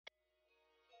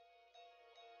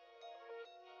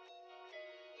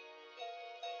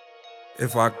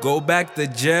If I go back to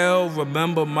jail,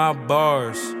 remember my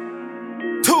bars.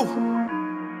 2.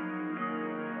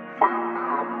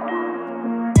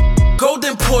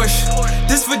 Golden Porsche,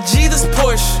 this Vegeta's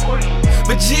Porsche.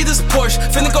 Vegeta's Porsche,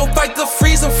 finna go fight the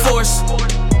freezing force.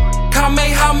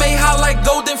 Kamehameha like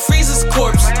Golden Freezer's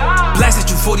corpse. Blasted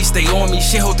you 40, stay on me,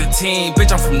 shit hold the team.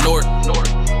 Bitch, I'm from North.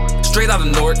 Straight out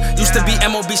of North, used to be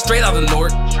MOB straight out of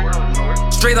North.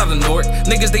 Straight out of North,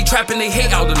 niggas they trappin', they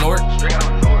hate out of North.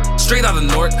 Straight out of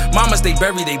North, mamas they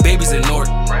bury they babies in North.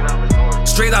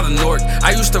 Straight out of North,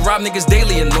 I used to rob niggas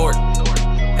daily in North.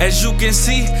 As you can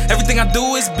see, everything I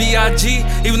do is B.I.G.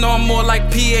 Even though I'm more like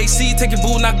PAC, taking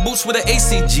boo knock boots with the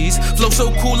ACGs. Flow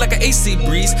so cool like an AC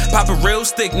breeze. Pop a real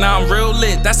stick, now I'm real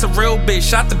lit. That's a real bitch,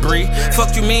 shot the breed.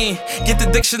 Fuck you mean? Get the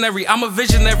dictionary, I'm a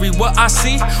visionary. What I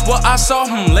see, what I saw,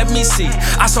 let me see.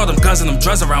 I saw them guns and them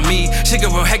drugs around me. Shit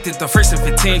get real hectic the 1st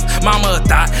and 15th. Mama a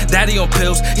thot, daddy on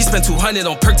pills. He spent 200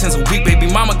 on perk 10s a week.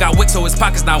 Baby mama got wick so his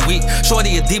pockets not weak.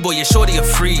 Shorty a D-boy, yeah, shorty a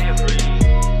free.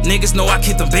 Niggas know I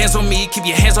keep them bands on me, keep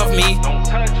your hands off me.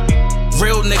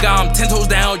 Real nigga, I'm 10 toes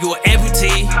down, you an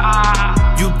amputee.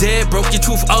 You dead, broke your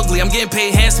tooth ugly, I'm getting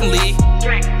paid handsomely.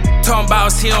 Talking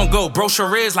about he on go, bro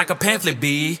sure is like a pamphlet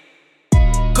B.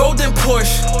 Golden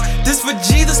Porsche, this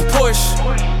Vegeta's Porsche.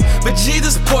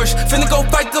 Vegeta's Porsche, finna go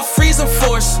fight the freezing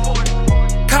force.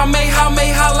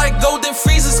 Kamehameha like Golden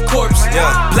Freezer's corpse.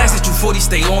 Yeah. Blasted you 40,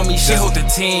 stay on me, shit hold the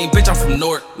team. Bitch, I'm from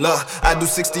North. Look, I do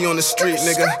 60 on the street,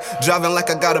 nigga. Driving like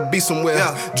I gotta be somewhere.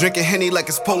 Drinking Henny like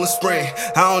it's Poland Spring.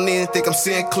 I don't even think I'm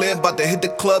seeing clear. About to hit the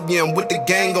club, yeah, I'm with the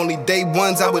gang. Only day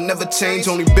ones, I would never change.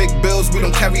 Only big bills, we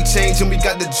don't carry change. And we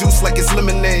got the juice like it's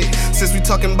lemonade. Since we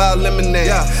talking about lemonade,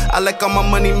 I like all my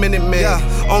money Minute Maid.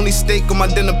 Only steak on my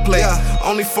dinner plate.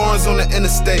 Only foreigns on the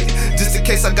interstate. Just in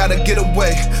case I gotta get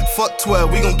away. Fuck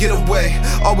 12, we gon' get away.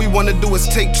 All we wanna do is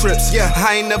take trips.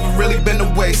 I ain't never really been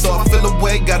away, so I feel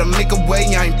away, gotta make a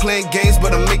way. I ain't playing games,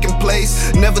 but I'm making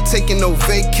plays. Never taking no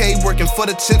vacay, working for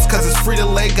the chips, cause it's free to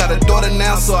lay. Got a daughter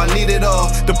now, so I need it all.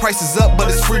 The price is up, but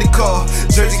it's free to call.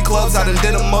 Jersey clubs, I done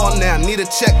did them all now. Need a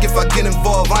check if I get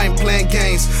involved, I ain't playing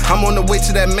games. I'm on the way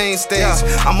to that main stage.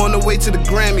 I'm on the way to the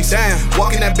Grammys.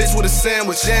 Walking that bitch with a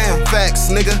sandwich. Facts,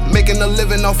 nigga, making a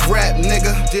living off rap,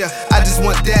 nigga. I just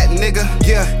want that, nigga.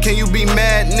 Can you be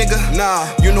mad, nigga? Nah,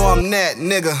 you know I'm that,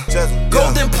 nigga.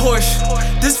 Golden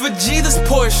Porsche, this Vegeta's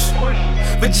Porsche.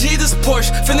 Vegeta's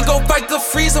Porsche, finna go fight the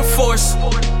freezing force.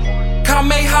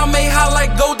 Kamehameha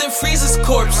like Golden Freezer's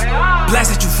corpse.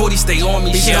 Blasted you 40, stay on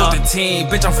me, shit hold the team.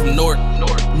 Bitch, I'm from North.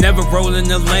 Never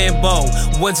rolling a Lambo,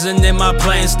 wasn't in my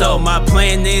plans though. My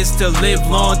plan is to live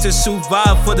long, to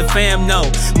survive for the fam,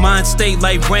 no. Mind state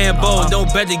like Rambo, no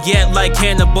better yet like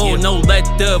Hannibal. No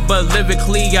letter, but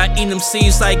lyrically I eat them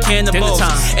seeds like cannibals.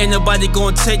 Ain't nobody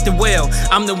gonna take the wheel,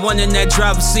 I'm the one in that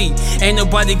driver's seat. Ain't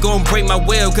nobody gonna break my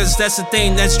wheel, cause that's the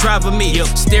thing that's driving me.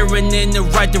 Steering in the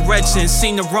right direction,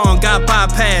 seen the wrong, got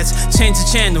bypass. Change the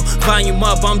channel, volume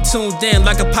up, I'm tuned in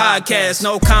like a podcast.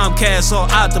 No Comcast or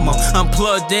Optimal, I'm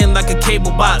plugged in like a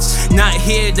cable box. Not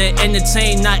here to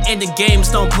entertain, not in the games,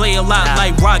 don't play a lot.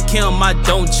 Like Rakim, I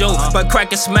don't joke, but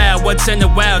crack a smile, what's in the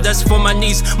wild? That's for my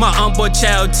niece, my unborn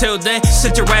child. Till then,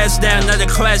 sit your ass down, not a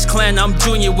Clash Clan, I'm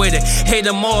junior with it. Hate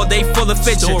them all, they full of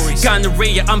fiction.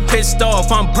 Gonorrhea, I'm pissed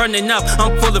off, I'm burning up,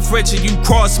 I'm full of friction. You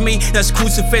cross me, that's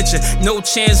crucifixion. No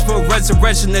chance for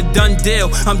resurrection, a done deal.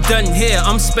 I'm done here,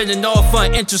 I'm spinning off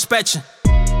on introspection.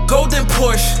 Golden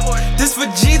Porsche, this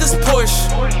Vegeta's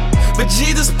Porsche.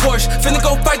 Vegeta's Porsche, finna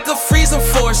go fight the freezing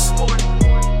force.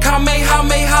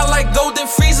 Kamehameha like Golden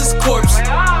Freezer's corpse.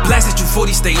 Blasted you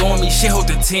 40, stay on me, shit hold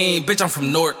the team. Bitch, I'm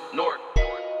from North.